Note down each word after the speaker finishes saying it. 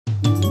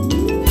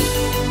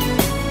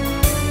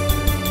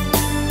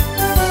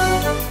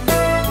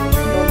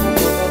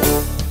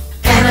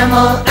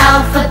Animal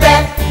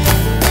alphabet,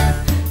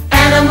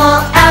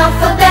 animal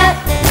alphabet.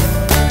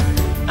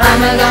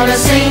 I'm gonna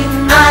sing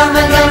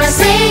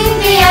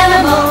the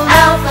animal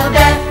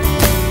alphabet.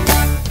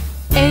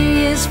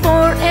 A is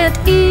for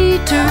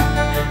anteater,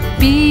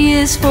 B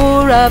is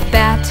for a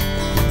bat,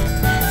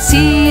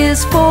 C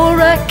is for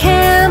a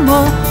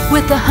camel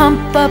with a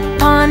hump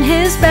upon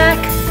his back,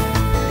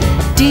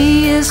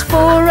 D is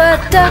for a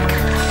duck,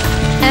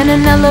 and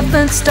an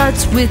elephant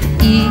starts with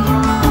E.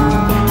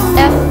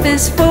 F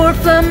is for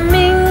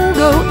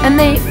flamingo, and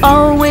they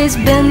always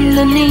bend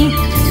the knee.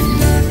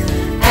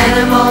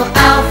 Animal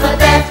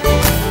alphabet,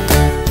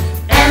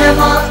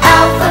 animal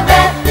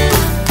alphabet.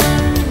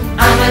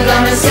 I'm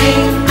gonna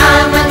sing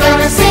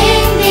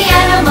the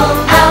animal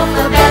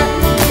alphabet.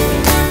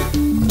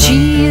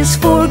 G is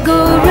for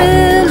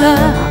gorilla,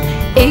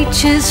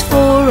 H is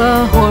for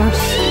a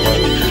horse.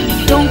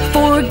 Don't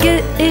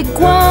forget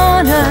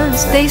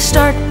iguanas, they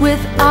start with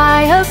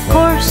I, of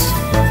course.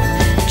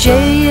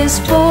 J is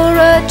for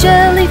a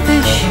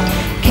jellyfish,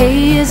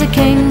 K is a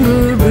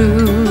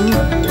kangaroo.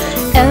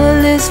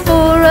 L is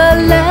for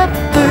a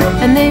leopard,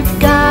 and they've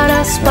got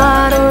a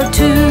spot or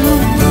two.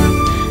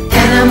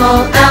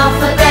 Animal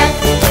alphabet,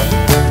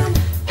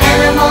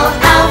 animal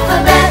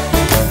alphabet.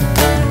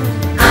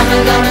 I'm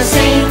gonna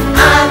sing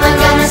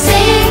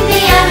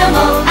the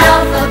animal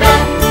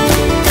alphabet.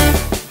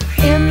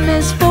 M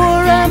is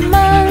for a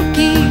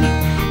monkey,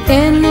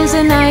 N is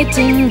a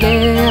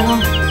nightingale.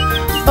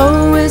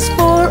 O is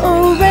for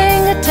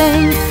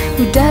orangutan,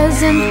 who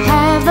doesn't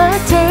have a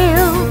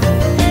tail.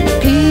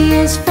 P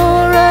is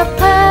for a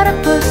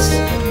platypus,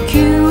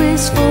 Q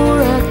is for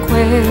a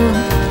quail.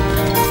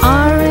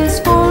 R is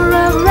for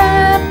a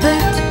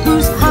rabbit,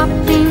 whose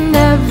hopping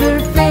never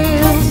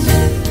fails.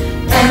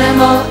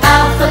 Animal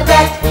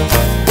alphabet,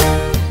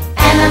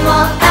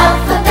 animal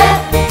alphabet.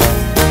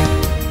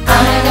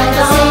 I'm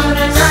gonna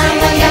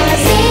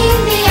sing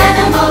the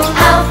animal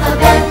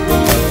alphabet.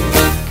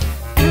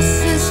 S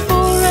is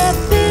for a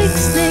big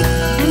snake,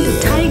 and a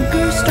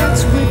tiger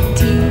starts with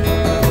T.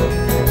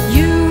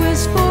 U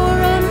is for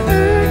an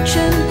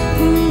urchin,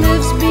 who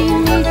lives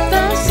beneath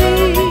the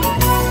sea.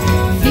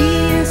 V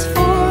is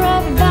for a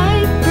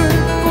viper,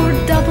 for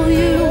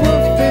W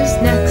wolf is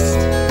next.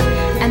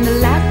 And the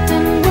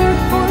Latin word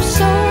for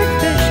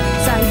swordfish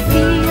is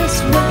Ivius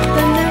with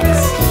the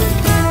next.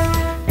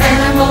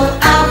 Animal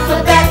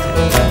alphabet,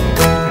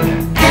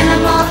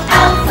 animal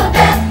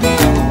alphabet.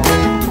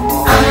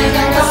 I'm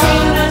gonna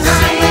sing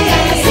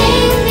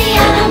the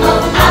animal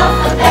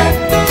alphabet.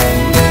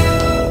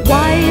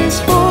 Y is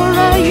for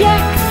a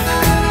yak,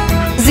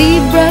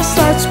 zebra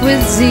starts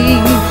with Z.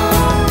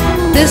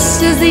 This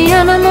is the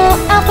animal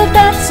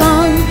alphabet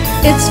song,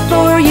 it's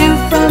for you.